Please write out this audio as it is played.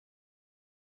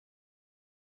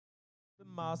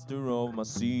Master of my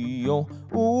CEO.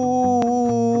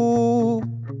 Ooh,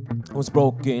 was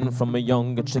broken from a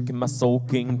younger chick in my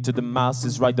soaking to the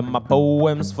masses, writing my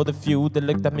poems for the few that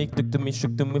looked at me, took to me,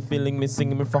 shook to me, feeling me,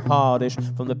 singing me for hardish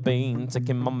from the pain,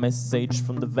 taking my message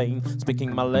from the vein,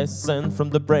 speaking my lesson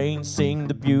from the brain, seeing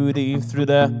the beauty through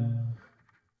the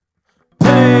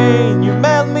pain. You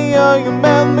melt me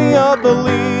up,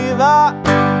 believer.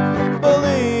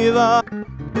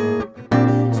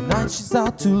 Tonight she's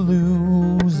out to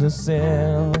lose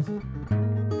herself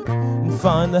and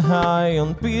find the high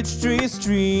on Peachtree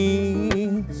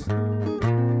Street.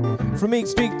 From Meek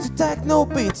Street to techno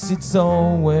beats, it's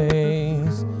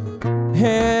always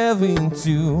having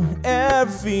to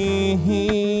everything.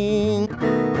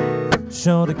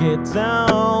 Sure to get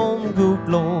down, good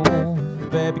low.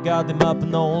 Baby got them up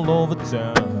and all over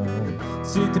town.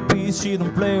 City piece, she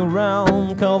don't play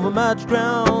around. Cover much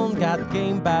ground, got the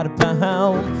game by the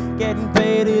pound. Getting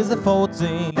paid is a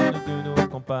forte. De nos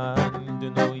campagnes, de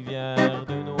nos rivières,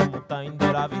 de nos montagnes,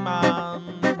 de la vie man,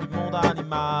 du monde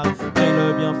animal. Mais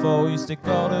le bien fort, use tes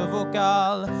cordes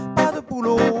vocales. Pas de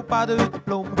boulot, pas de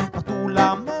diplôme, partout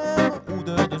la même ou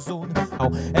de zone. Oh,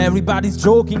 everybody's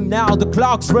joking now, the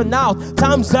clock's run out.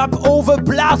 Time's up,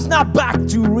 overblast, now back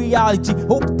to reality.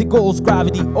 Hope there goes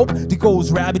gravity, hope there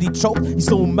goes rabbit, he choked. He's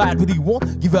so mad but he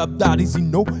won't give up, that is he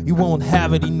know. He won't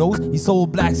have it, he knows, he's so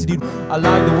black city. I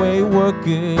like the way you work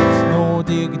it, no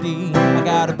diggity. I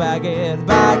gotta bag it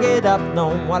up,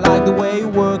 no. I like the way you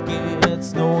work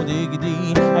it, no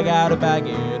diggity. I gotta bag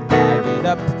it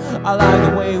up. I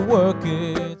like the way you work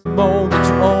it. The moment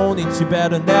you own it, you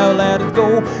better never let it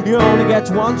go. You only get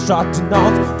one shot to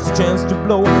not, it's a chance to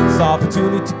blow. This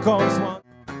opportunity comes once.